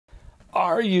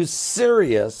Are you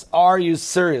serious? Are you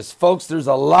serious? Folks, there's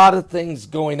a lot of things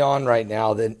going on right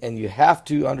now, and you have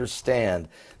to understand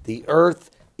the earth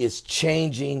is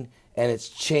changing, and it's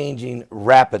changing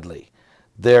rapidly.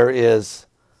 There's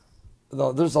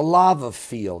a lava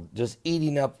field just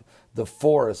eating up the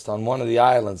forest on one of the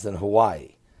islands in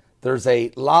Hawaii. There's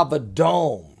a lava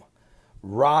dome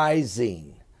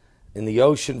rising in the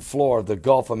ocean floor of the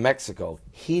Gulf of Mexico,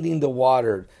 heating the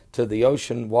water to the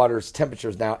ocean water's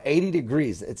temperatures now 80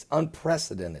 degrees. It's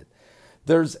unprecedented.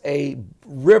 There's a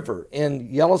river in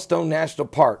Yellowstone National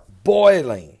Park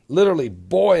boiling, literally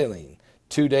boiling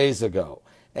 2 days ago.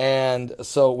 And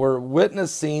so we're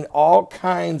witnessing all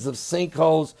kinds of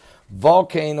sinkholes,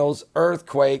 volcanoes,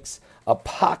 earthquakes.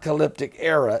 Apocalyptic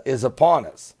era is upon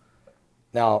us.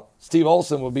 Now, Steve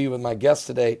Olson will be with my guest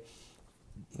today.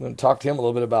 I'm going to talk to him a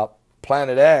little bit about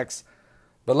Planet X.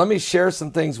 But let me share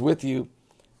some things with you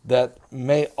that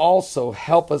may also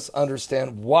help us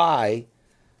understand why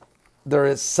there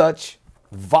is such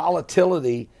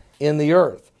volatility in the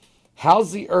earth.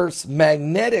 How's the earth's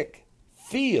magnetic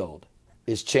field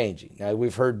is changing. Now,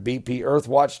 we've heard BP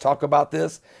Earthwatch talk about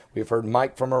this. We've heard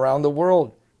Mike from around the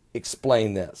world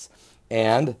explain this.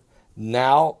 And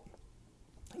now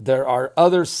there are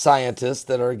other scientists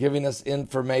that are giving us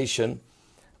information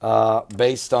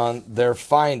based on their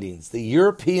findings. The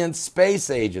European Space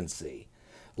Agency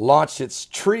launched its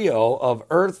trio of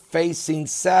Earth-facing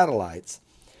satellites.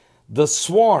 The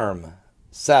Swarm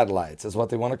satellites is what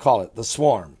they want to call it, the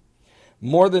Swarm.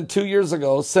 More than 2 years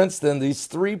ago, since then, these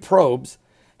three probes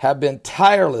have been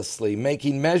tirelessly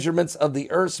making measurements of the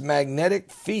Earth's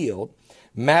magnetic field,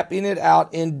 mapping it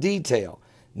out in detail.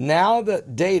 Now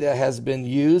that data has been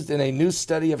used in a new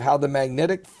study of how the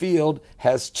magnetic field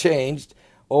has changed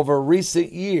over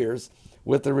recent years,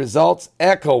 with the results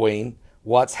echoing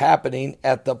what's happening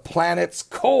at the planet's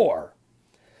core.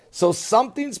 So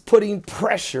something's putting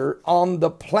pressure on the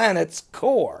planet's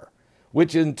core,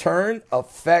 which in turn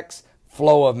affects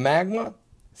flow of magma,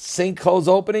 sinkholes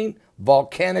opening,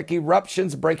 volcanic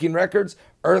eruptions breaking records,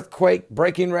 earthquake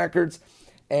breaking records,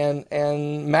 and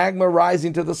magma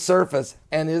rising to the surface.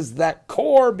 And is that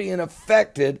core being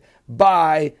affected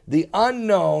by the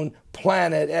unknown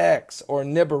Planet X or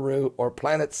Nibiru or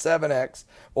Planet 7X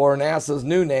or NASA's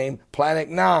new name, Planet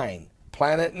 9?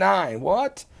 Planet 9.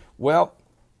 What? Well,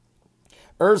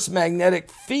 Earth's magnetic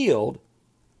field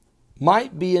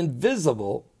might be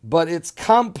invisible, but it's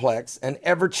complex and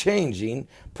ever-changing,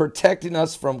 protecting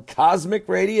us from cosmic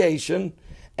radiation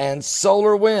and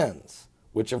solar winds,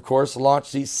 which of course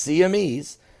launch these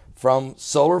CMEs from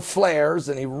solar flares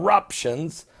and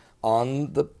eruptions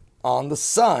on the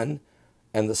sun.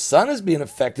 And the sun is being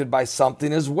affected by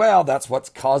something as well. That's what's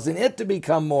causing it to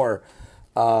become more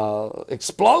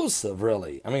explosive,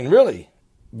 really. I mean, really,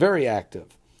 very active.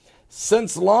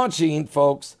 Since launching,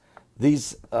 folks,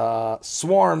 these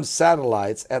Swarm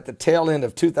satellites at the tail end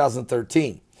of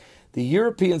 2013, the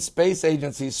European Space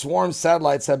Agency Swarm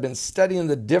satellites have been studying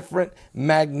the different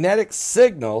magnetic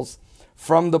signals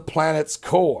from the planet's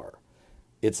core,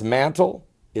 its mantle,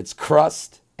 its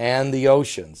crust, and the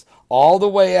oceans, all the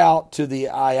way out to the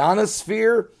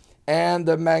ionosphere and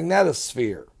the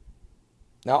magnetosphere.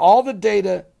 Now, all the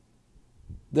data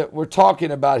that we're talking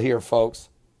about here, folks,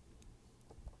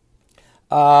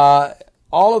 all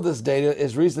of this data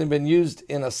has recently been used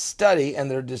in a study, and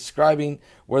they're describing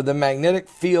where the magnetic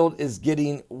field is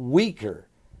getting weaker.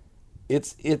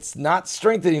 It's not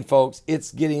strengthening, folks.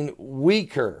 It's getting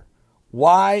weaker.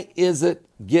 Why is it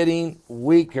getting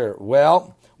weaker?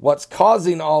 Well, what's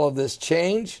causing all of this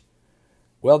change?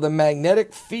 Well, the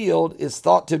magnetic field is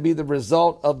thought to be the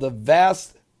result of the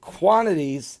vast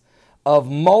quantities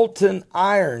of molten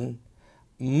iron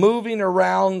moving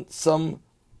around some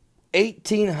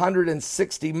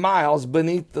 1,860 miles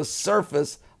beneath the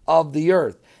surface of the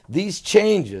earth. These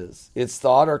changes, it's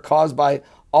thought, are caused by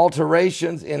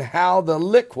alterations in how the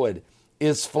liquid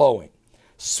is flowing.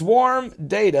 Swarm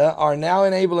data are now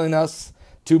enabling us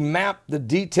to map the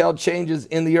detailed changes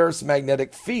in the Earth's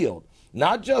magnetic field,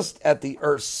 not just at the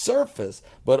Earth's surface,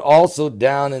 but also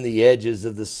down in the edges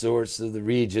of the source of the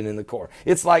region in the core.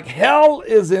 It's like hell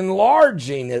is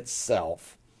enlarging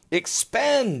itself,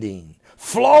 expanding,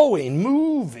 flowing,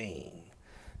 moving.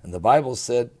 And the Bible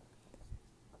said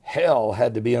hell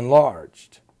had to be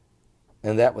enlarged,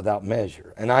 and that without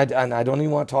measure. And I don't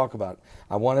even want to talk about it.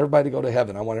 I want everybody to go to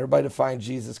heaven. I want everybody to find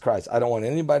Jesus Christ. I don't want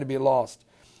anybody to be lost.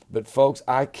 But folks,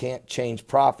 I can't change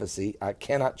prophecy. I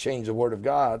cannot change the Word of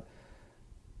God.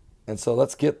 And so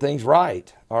let's get things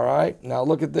right. All right? Now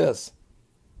look at this.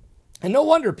 And no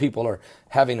wonder people are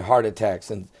having heart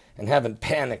attacks and having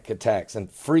panic attacks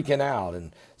and freaking out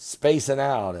and spacing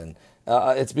out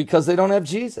It's because they don't have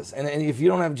Jesus. And if you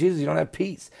don't have Jesus, you don't have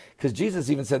peace. Because Jesus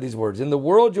even said these words, in the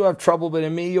world you have trouble, but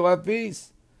in me you'll have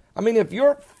peace. I mean, if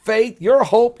your faith, your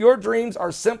hope, your dreams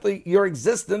are simply your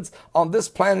existence on this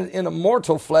planet in a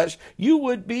mortal flesh, you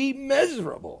would be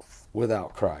miserable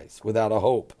without Christ, without a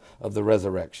hope of the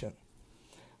resurrection.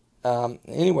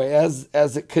 Anyway,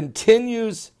 as it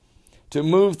continues to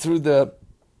move through the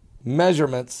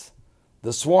measurements,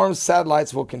 the swarm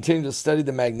satellites will continue to study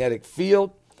the magnetic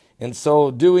field. In so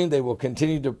doing, they will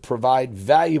continue to provide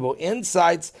valuable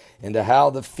insights into how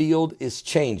the field is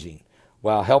changing,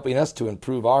 while helping us to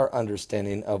improve our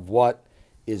understanding of what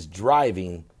is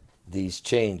driving these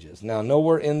changes. Now,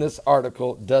 nowhere in this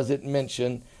article does it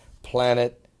mention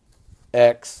Planet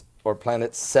X or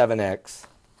Planet 7X,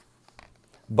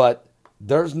 but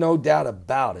there's no doubt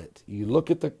about it. You look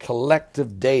at the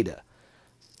collective data,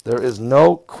 there is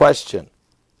no question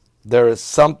there is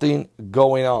something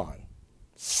going on.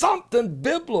 Something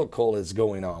biblical is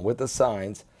going on with the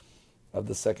signs of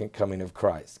the second coming of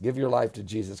Christ. Give your life to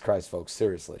Jesus Christ, folks,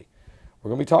 seriously. We're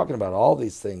going to be talking about all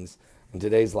these things in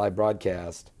today's live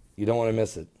broadcast. You don't want to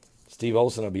miss it. Steve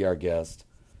Olson will be our guest.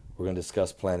 We're going to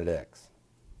discuss Planet X.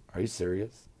 Are you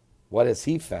serious? What has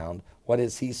he found? What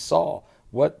has he saw?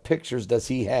 What pictures does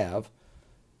he have?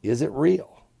 Is it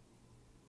real?